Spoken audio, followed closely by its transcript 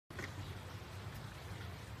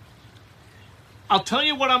I'll tell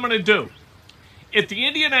you what I'm going to do. If the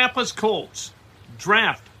Indianapolis Colts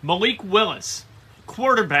draft Malik Willis,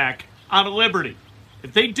 quarterback out of Liberty,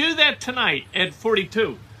 if they do that tonight at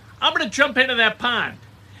 42, I'm going to jump into that pond.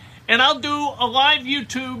 And I'll do a live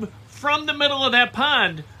YouTube from the middle of that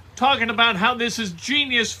pond talking about how this is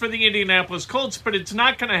genius for the Indianapolis Colts, but it's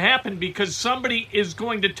not going to happen because somebody is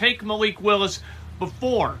going to take Malik Willis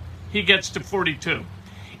before he gets to 42.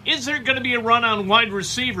 Is there going to be a run on wide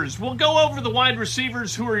receivers? We'll go over the wide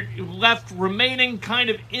receivers who are left remaining kind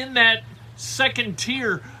of in that second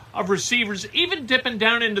tier of receivers, even dipping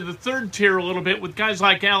down into the third tier a little bit with guys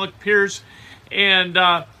like Alec Pierce. And,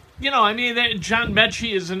 John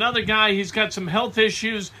Mechie is another guy. He's got some health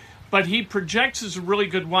issues, but he projects as a really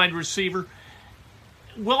good wide receiver.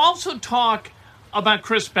 We'll also talk about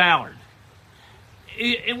Chris Ballard.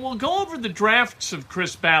 And we'll go over the drafts of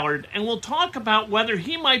Chris Ballard, and we'll talk about whether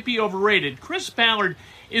he might be overrated. Chris Ballard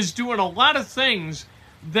is doing a lot of things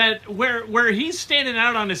that where he's standing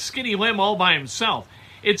out on a skinny limb all by himself.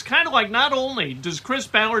 It's kind of like not only does Chris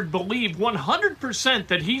Ballard believe 100%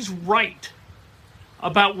 that he's right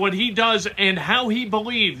about what he does and how he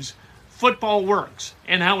believes football works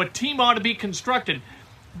and how a team ought to be constructed,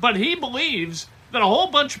 but he believes that a whole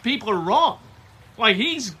bunch of people are wrong. Like,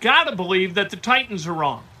 he's got to believe that the Titans are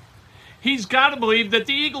wrong. He's got to believe that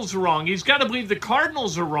the Eagles are wrong. He's got to believe the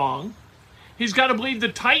Cardinals are wrong. He's got to believe the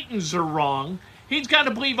Titans are wrong. He's got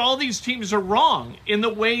to believe all these teams are wrong in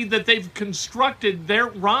the way that they've constructed their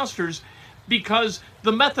rosters because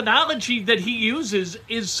the methodology that he uses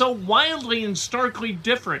is so wildly and starkly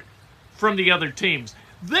different from the other teams.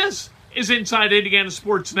 This is Inside Indiana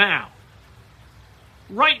Sports Now.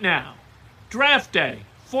 Right now, draft day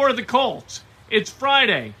for the Colts. It's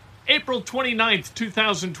Friday, April 29th,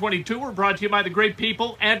 2022. We're brought to you by the great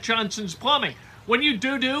people at Johnson's Plumbing. When you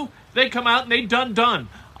do, they come out and they done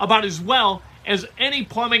about as well as any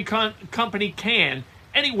plumbing company can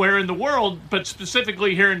anywhere in the world, but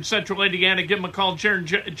specifically here in central Indiana. Give them a call,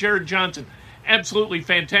 Jared Johnson. Absolutely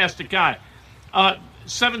fantastic guy.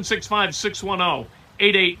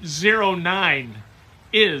 765-610-8809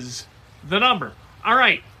 is the number. All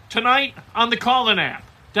right, tonight on the Call-In app.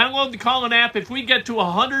 Download the Call-In app. If we get to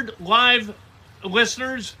 100 live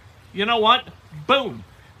listeners, you know what? Boom.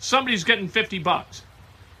 Somebody's getting $50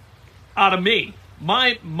 out of me.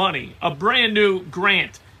 My money. A brand new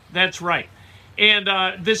grant. That's right.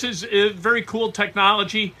 And this is very cool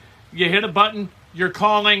technology. You hit a button, you're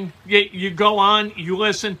calling, you go on, you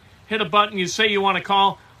listen, hit a button, you say you want to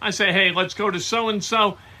call. I say, hey, let's go to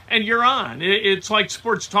so-and-so, and you're on. It's like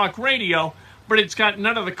sports talk radio, but it's got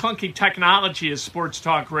none of the clunky technology as sports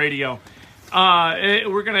talk radio.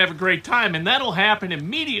 We're going to have a great time, and that'll happen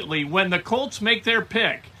immediately when the Colts make their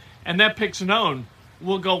pick, and that pick's known.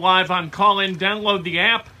 We'll go live on Call-In. Download the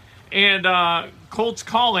app, and Colts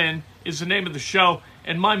Call-In is the name of the show,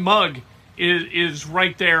 and my mug is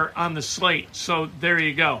right there on the slate, so there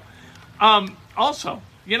you go. Also,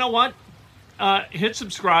 you know what? Hit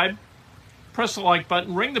subscribe, press the like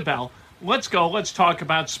button, ring the bell. Let's go. Let's talk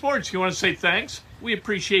about sports. You want to say thanks? We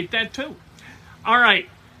appreciate that too. All right.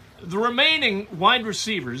 The remaining wide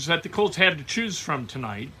receivers that the Colts have to choose from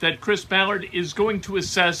tonight that Chris Ballard is going to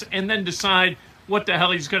assess and then decide what the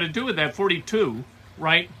hell he's going to do with that 42,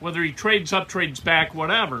 right? Whether he trades up, trades back,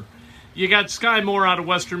 whatever. You got Skyy Moore out of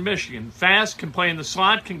Western Michigan. Fast, can play in the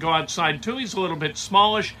slot, can go outside too. He's a little bit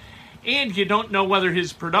smallish. And you don't know whether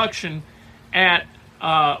his production at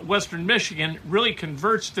Western Michigan really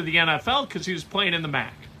converts to the NFL because he was playing in the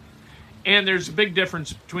MAC. And there's a big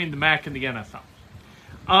difference between the MAC and the NFL.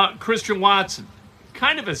 Christian Watson,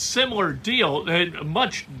 kind of a similar deal, a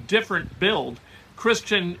much different build.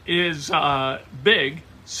 Christian is big,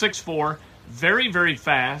 6'4", very, very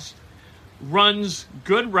fast, runs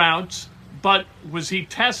good routes, but was he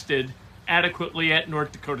tested adequately at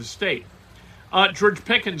North Dakota State? George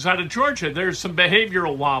Pickens out of Georgia, there's some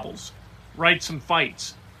behavioral wobbles, right? Some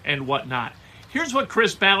fights and whatnot. Here's what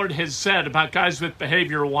Chris Ballard has said about guys with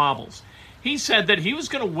behavioral wobbles. He said that he was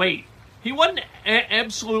going to wait. He wasn't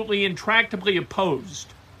absolutely intractably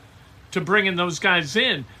opposed to bringing those guys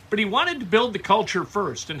in, but he wanted to build the culture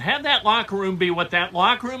first and have that locker room be what that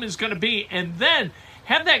locker room is going to be, and then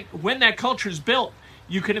have that, when that culture is built,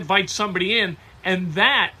 you can invite somebody in, and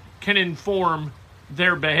that can inform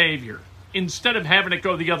their behavior. Instead of having it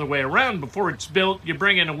go the other way around, before it's built, you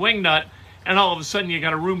bring in a wingnut, and all of a sudden you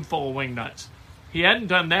got a room full of wingnuts. He hadn't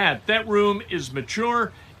done that. That room is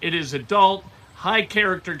mature, it is adult,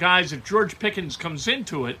 high-character guys. If George Pickens comes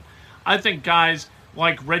into it, I think guys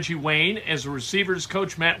like Reggie Wayne as a receivers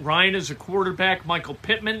coach, Matt Ryan as a quarterback, Michael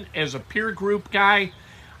Pittman as a peer group guy,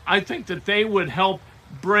 I think that they would help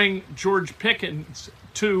bring George Pickens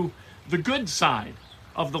to the good side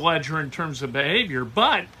of the ledger in terms of behavior.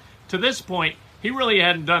 But to this point, he really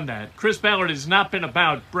hadn't done that. Chris Ballard has not been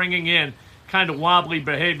about bringing in kind of wobbly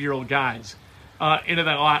behavioral guys into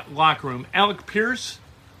that locker room. Alec Pierce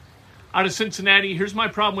out of Cincinnati. Here's my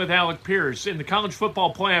problem with Alec Pierce. In the college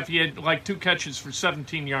football playoff, he had like 2 catches for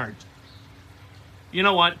 17 yards. You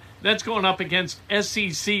know what? That's going up against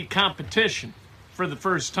SEC competition for the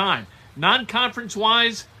first time.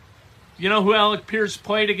 Non-conference-wise, you know who Alec Pierce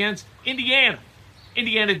played against? Indiana.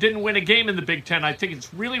 Indiana didn't win a game in the Big Ten. I think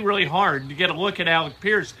it's really, really hard to get a look at Alec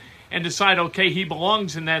Pierce and decide, okay, he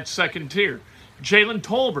belongs in that second tier. Jalen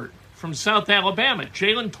Tolbert from South Alabama.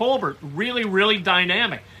 Jalen Tolbert, really, really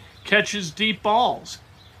dynamic. Catches deep balls.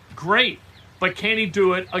 Great. But can he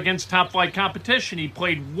do it against top-flight competition? He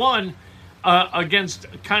played one against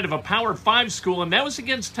kind of a Power 5 school, and that was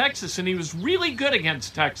against Texas, and he was really good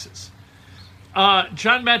against Texas.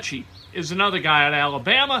 John Mechie is another guy at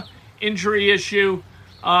Alabama. Injury issue.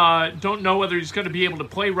 Don't know whether he's going to be able to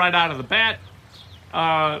play right out of the bat.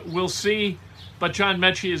 We'll see. But John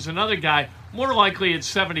Mechie is another guy. More likely it's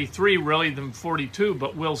 73 really than 42,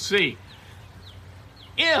 but we'll see.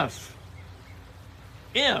 If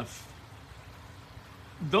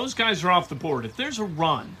those guys are off the board, if there's a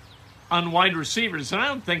run on wide receivers, and I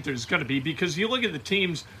don't think there's going to be, because you look at the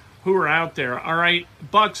teams who are out there, all right,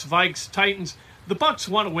 Bucks, Vikes, Titans, the Bucks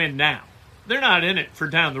want to win now. They're not in it for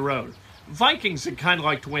down the road. Vikings would kind of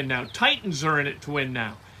like to win now. Titans are in it to win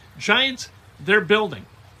now. Giants, they're building.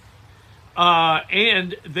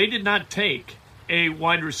 And they did not take a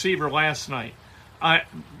wide receiver last night.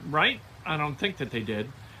 Right? I don't think that they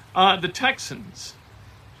did. The Texans,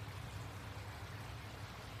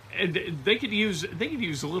 they could use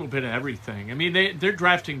a little bit of everything. I mean, they're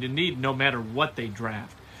drafting to need no matter what they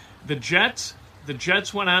draft. The Jets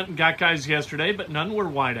went out and got guys yesterday, but none were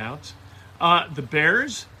wideouts. The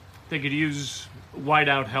Bears, they could use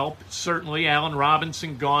wideout help. Certainly, Allen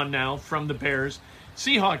Robinson gone now from the Bears.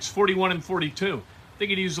 Seahawks 41-42. They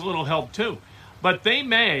could use a little help too, but they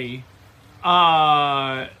may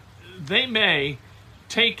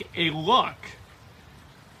take a look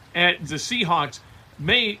at the Seahawks.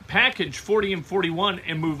 May package 40-41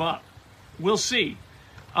 and move up. We'll see.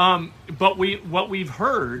 But what we've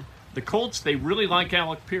heard, the Colts, they really like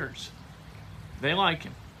Alec Pierce. They like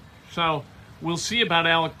him. So we'll see about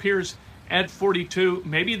Alec Pierce at 42.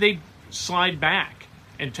 Maybe they slide back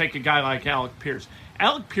and take a guy like Alec Pierce.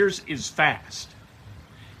 Alec Pierce is fast.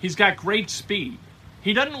 He's got great speed.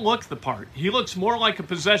 He doesn't look the part. He looks more like a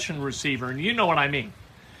possession receiver, and you know what I mean.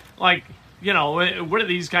 Like, you know, what do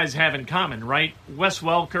these guys have in common, right? Wes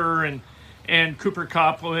Welker and Cooper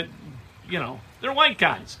Kupp, you know, they're white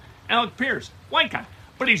guys. Alec Pierce, white guy.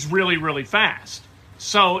 But he's really, really fast.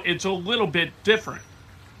 So it's a little bit different.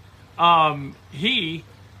 Does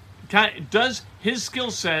his skill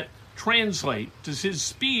set translate? Does his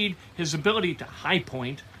speed, his ability to high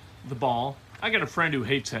point the ball? I got a friend who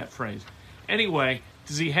hates that phrase. Anyway,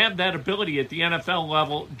 does he have that ability at the NFL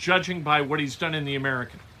level, judging by what he's done in the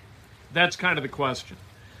American? That's kind of the question.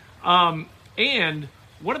 And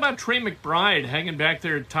what about Trey McBride hanging back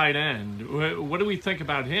there at tight end? What do we think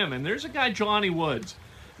about him? And there's a guy, Jelani Woods.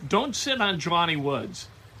 Don't sit on Jelani Woods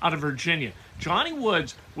out of Virginia. Jelani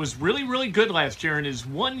Woods was really, really good last year in his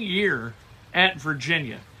 1 year at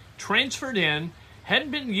Virginia. Transferred in,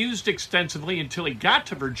 hadn't been used extensively until he got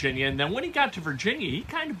to Virginia. And then when he got to Virginia, he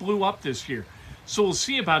kind of blew up this year. So we'll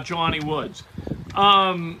see about Jelani Woods.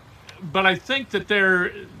 But I think that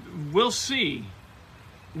we'll see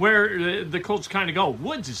where the Colts kind of go.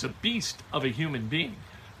 Woods is a beast of a human being.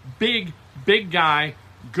 Big guy,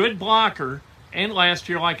 good blocker, and last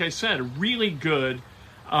year, like I said, a really good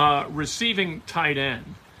receiving tight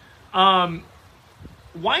end.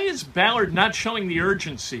 Why is Ballard not showing the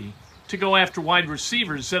urgency to go after wide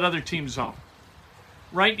receivers that other teams are?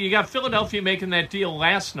 Right? You got Philadelphia making that deal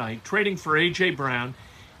last night, trading for A.J. Brown,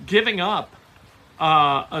 giving up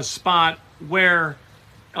a spot where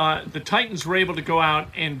the Titans were able to go out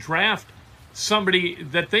and draft somebody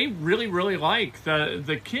that they really, really like.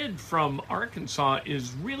 The kid from Arkansas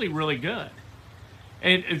is really, really good.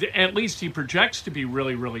 And at least he projects to be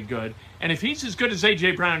really, really good. And if he's as good as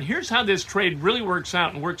A.J. Brown, here's how this trade really works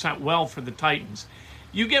out, and works out well for the Titans.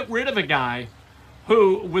 You get rid of a guy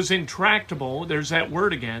who was intractable, there's that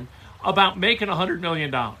word again, about making $100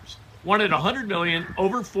 million. Wanted $100 million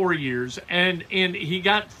over 4 years, and he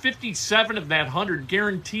got 57 of that 100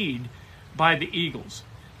 guaranteed by the Eagles.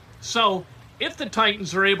 So if the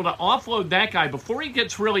Titans are able to offload that guy before he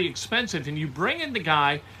gets really expensive, and you bring in the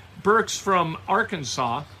guy Burks from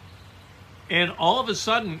Arkansas, And all of a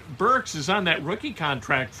sudden, Burks is on that rookie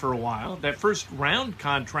contract for a while, that first round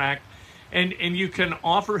contract, and you can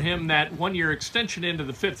offer him that 1-year extension into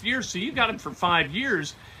the 5th year. So you got him for 5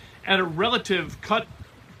 years at a relative cut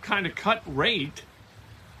rate.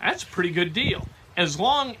 That's a pretty good deal, as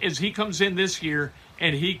long as he comes in this year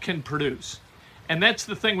and he can produce. And that's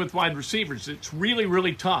the thing with wide receivers. It's really,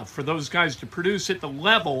 really tough for those guys to produce at the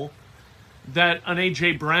level that an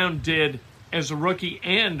A.J. Brown did as a rookie.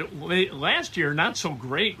 And last year, not so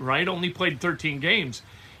great, right? Only played 13 games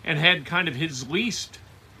and had kind of his least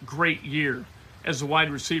great year as a wide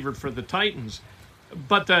receiver for the Titans.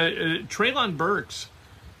 But the Treylon Burks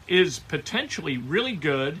is potentially really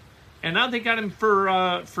good, and now they got him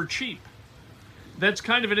for cheap. That's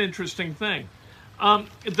kind of an interesting thing.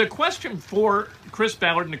 The question for Chris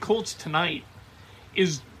Ballard and the Colts tonight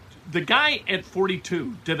is the guy at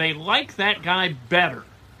 42. Do they like that guy better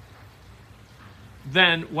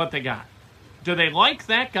than what they got? Do they like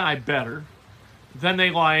that guy better than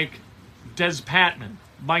they like Des Patman,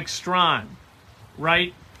 Mike Strawn,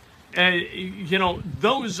 right?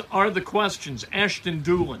 Those are the questions. Ashton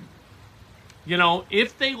Doolin.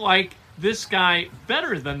 If they like this guy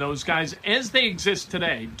better than those guys as they exist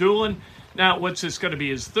today. Doolin, now what's this going to be,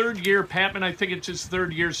 his 3rd year? Patman, I think it's his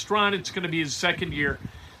 3rd year. Strawn, it's going to be his 2nd year.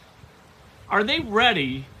 Are they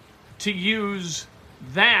ready to use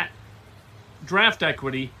that draft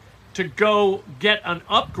equity to go get an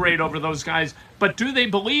upgrade over those guys? But do they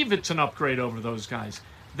believe it's an upgrade over those guys?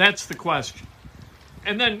 That's the question.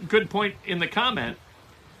 And then, good point in the comment,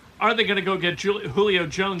 are they going to go get Julio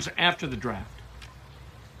Jones after the draft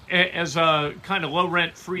as a kind of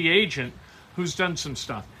low-rent free agent who's done some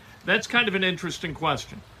stuff? That's kind of an interesting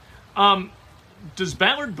question. Does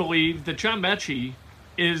Ballard believe that John Mechie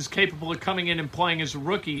is capable of coming in and playing as a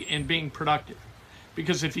rookie and being productive?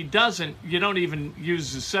 Because if he doesn't, you don't even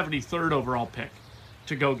use the 73rd overall pick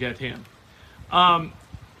to go get him.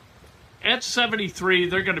 At 73,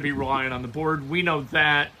 they're going to be relying on the board. We know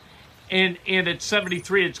that. And at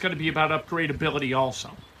 73, it's going to be about upgradability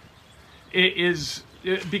also. It is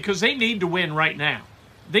because they need to win right now.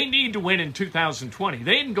 They need to win in 2020.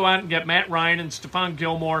 They didn't go out and get Matt Ryan and Stephon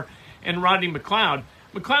Gilmore and Rodney McLeod.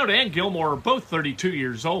 McLeod and Gilmore are both 32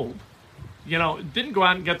 years old. Didn't go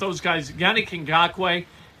out and get those guys. Yannick Ngakoue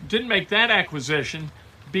didn't make that acquisition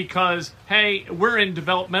because, hey, we're in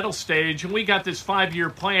developmental stage and we got this 5-year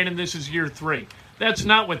plan and this is year 3. That's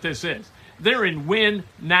not what this is. They're in win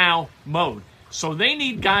now mode. So they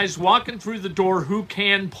need guys walking through the door who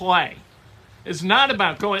can play. It's not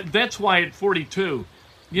about going. That's why at 42,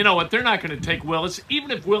 you know what? They're not going to take Willis.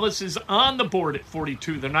 Even if Willis is on the board at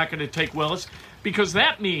 42, they're not going to take Willis because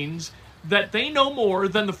that means that they know more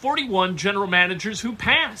than the 41 general managers who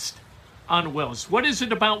passed on Willis. What is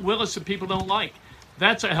it about Willis that people don't like?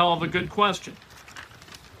 That's a hell of a good question.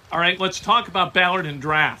 All right, let's talk about Ballard and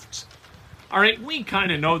drafts. All right, we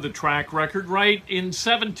kind of know the track record, right? In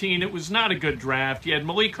 17, it was not a good draft. You had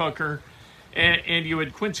Malik Hooker and you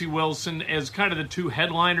had Quincy Wilson as kind of the 2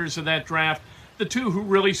 headliners of that draft. The 2 who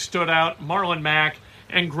really stood out, Marlon Mack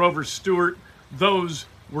and Grover Stewart, those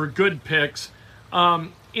were good picks.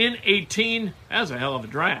 In 18, that was a hell of a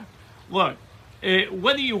draft. Look,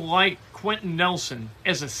 whether you like Quentin Nelson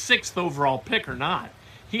as a 6th overall pick or not,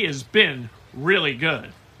 he has been really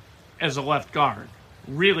good as a left guard.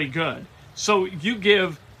 Really good. So you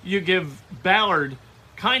give Ballard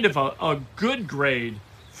kind of a good grade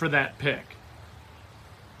for that pick.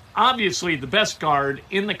 Obviously, the best guard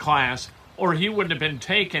in the class, or he wouldn't have been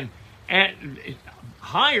taken at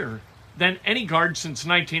higher than any guard since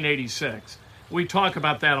 1986. We talk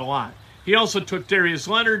about that a lot. He also took Darius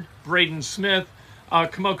Leonard, Braden Smith,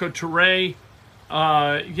 Kamoko Toure,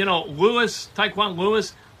 Lewis, Tyquan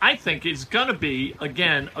Lewis. I think is going to be,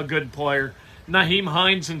 again, a good player. Naheem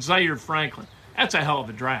Hines and Zaire Franklin. That's a hell of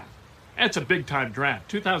a draft. That's a big-time draft.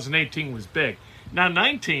 2018 was big. Now,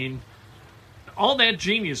 19, all that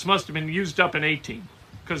genius must have been used up in 18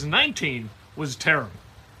 because 19 was terrible.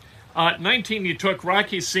 19, you took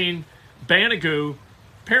Rocky Sin, Banagoo,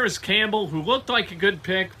 Paris Campbell, who looked like a good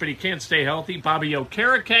pick, but he can't stay healthy. Bobby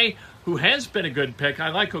Okereke, who has been a good pick. I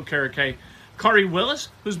like Okereke. Kari Willis,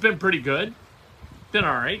 who's been pretty good. Been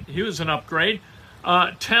all right. He was an upgrade.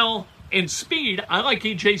 Tell and Speed, I like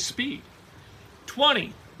E.J. Speed.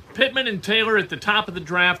 20, Pittman and Taylor at the top of the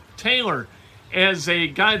draft. Taylor as a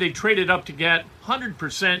guy they traded up to get.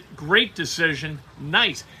 100%. Great decision.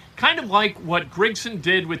 Nice. Kind of like what Grigson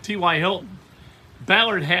did with T.Y. Hilton.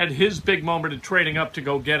 Ballard had his big moment of trading up to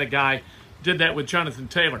go get a guy. Did that with Jonathan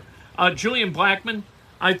Taylor. Julian Blackmon,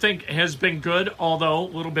 I think, has been good, although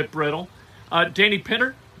a little bit brittle. Danny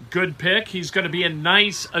Pitter, good pick. He's going to be a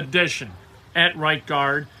nice addition at right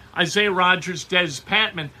guard. Isaiah Rodgers, Des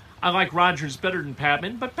Patman. I like Rodgers better than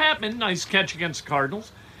Patman, but Patman, nice catch against the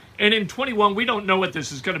Cardinals. And in 21, we don't know what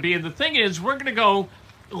this is going to be. And the thing is, we're going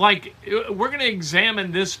to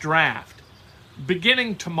examine this draft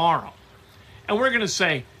beginning tomorrow. And we're going to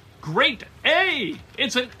say, great A,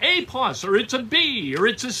 it's an A plus, or it's a B, or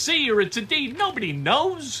it's a C, or it's a D. Nobody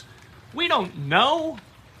knows. We don't know.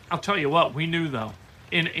 I'll tell you what, we knew though,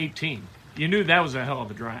 in 18. You knew that was a hell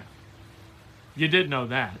of a draft. You did know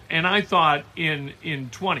that. And I thought in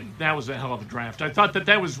 20, that was a hell of a draft. I thought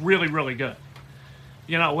that was really, really good.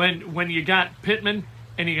 You know, when you got Pittman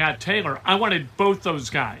and you got Taylor, I wanted both those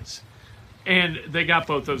guys. And they got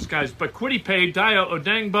both those guys. But Kwity Paye, Dio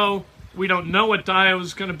Odengbo, we don't know what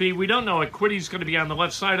Dio's going to be. We don't know what Quity's going to be on the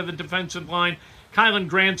left side of the defensive line. Kylan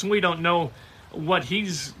Granson, we don't know what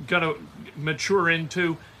he's going to mature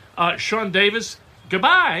into. Sean Davis,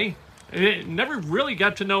 goodbye. Never really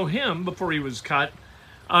got to know him before he was cut.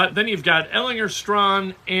 Then you've got Ellinger,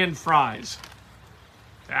 Strawn, and Fries.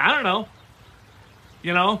 I don't know.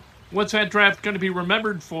 You know, what's that draft going to be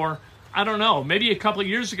remembered for? I don't know. Maybe a couple of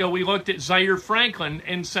years ago we looked at Zaire Franklin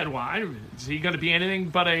and said, well, is he going to be anything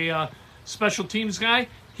but a special teams guy?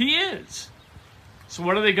 He is. So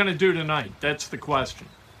what are they going to do tonight? That's the question.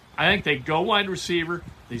 I think they go wide receiver.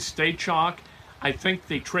 They stay chalk. I think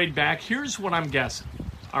they trade back. Here's what I'm guessing.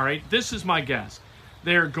 All right, this is my guess.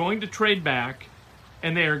 They're going to trade back,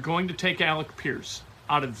 and they are going to take Alec Pierce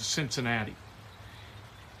out of Cincinnati.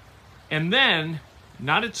 And then,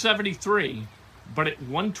 not at 73, but at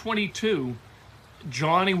 122,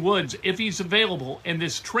 Johnny Woods, if he's available. In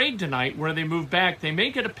this trade tonight where they move back, they may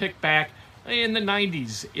get a pick back in the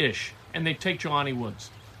 90s-ish, and they take Johnny Woods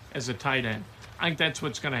as a tight end. I think that's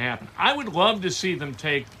what's going to happen. I would love to see them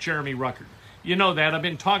take Jeremy Ruckert. You know that. I've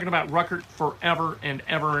been talking about Ruckert forever and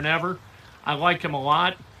ever and ever. I like him a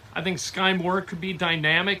lot. I think Skyy Moore could be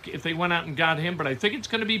dynamic if they went out and got him, but I think it's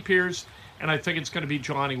going to be Pierce, and I think it's going to be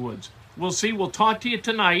Johnny Woods. We'll see. We'll talk to you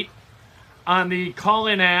tonight on the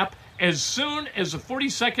call-in app as soon as the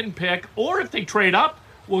 42nd pick, or if they trade up,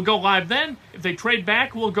 we'll go live then. If they trade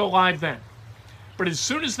back, we'll go live then. But as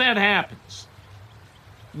soon as that happens,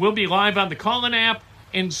 we'll be live on the call-in app.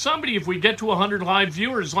 And somebody, if we get to 100 live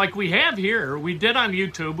viewers like we have here, we did on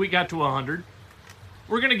YouTube, we got to 100,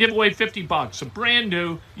 we're going to give away $50. A brand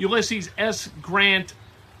new Ulysses S. Grant,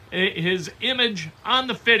 his image on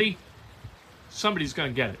the fitty. Somebody's going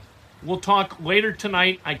to get it. We'll talk later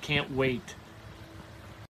tonight. I can't wait.